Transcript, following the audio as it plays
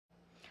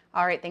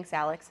All right, thanks,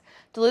 Alex.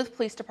 Duluth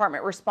Police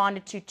Department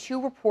responded to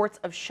 2 reports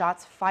of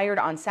shots fired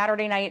on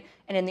Saturday night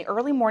and in the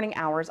early morning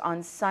hours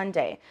on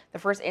Sunday. The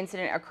first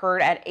incident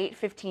occurred at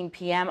 8:15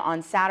 p.m.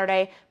 on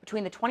Saturday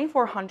between the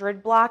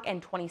 2400 block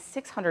and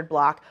 2600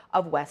 block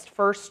of West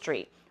 1st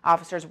Street.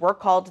 Officers were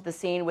called to the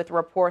scene with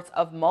reports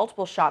of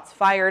multiple shots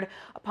fired.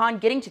 Upon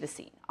getting to the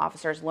scene,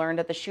 officers learned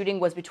that the shooting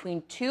was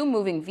between 2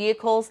 moving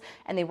vehicles,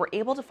 and they were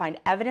able to find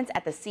evidence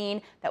at the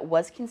scene that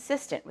was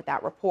consistent with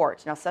that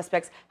report. Now,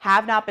 suspects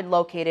have not been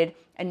located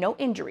and no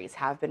injuries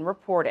have been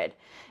reported.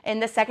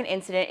 In the second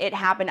incident, it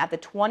happened at the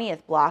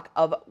 20th block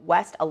of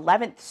West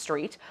 11th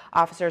Street.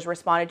 Officers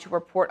responded to a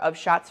report of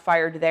shots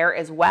fired there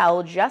as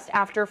well just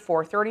after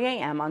 4:30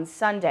 a.m. on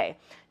Sunday.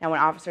 Now, when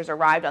officers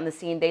arrived on the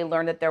scene, they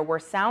learned that there were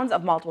sounds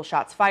of multiple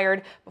shots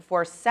fired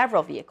before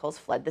several vehicles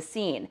fled the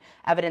scene.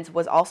 Evidence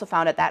was also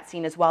found at that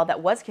scene as well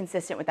that was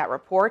consistent with that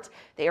report.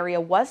 The area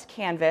was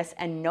canvassed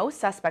and no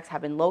suspects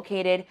have been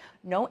located.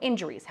 No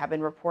injuries have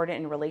been reported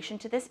in relation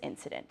to this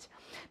incident.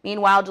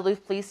 Meanwhile,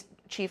 Duluth Police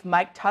Chief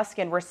Mike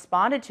Tuscan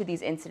responded to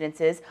these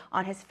incidences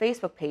on his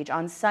Facebook page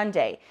on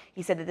Sunday.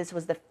 He said that this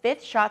was the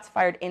 5th shots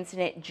fired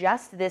incident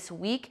just this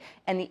week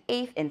and the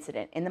 8th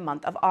incident in the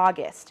month of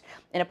August.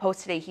 In a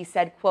post today, he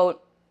said,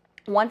 quote,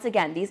 "Once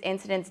again, these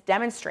incidents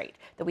demonstrate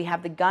that we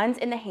have the guns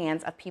in the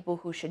hands of people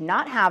who should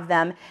not have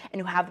them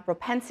and who have the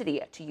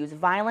propensity to use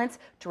violence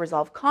to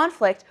resolve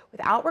conflict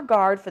without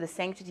regard for the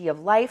sanctity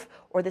of life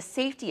or the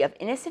safety of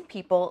innocent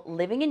people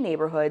living in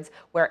neighborhoods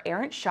where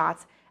errant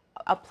shots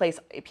place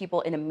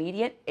people in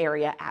immediate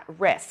area at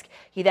risk."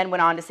 He then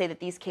went on to say that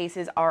these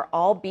cases are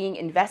all being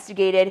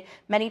investigated.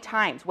 Many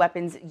times,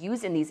 weapons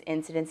used in these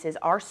incidences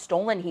are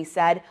stolen, he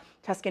said.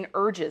 Tuscan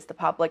urges the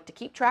public to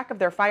keep track of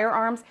their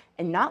firearms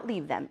and not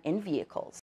leave them in vehicles.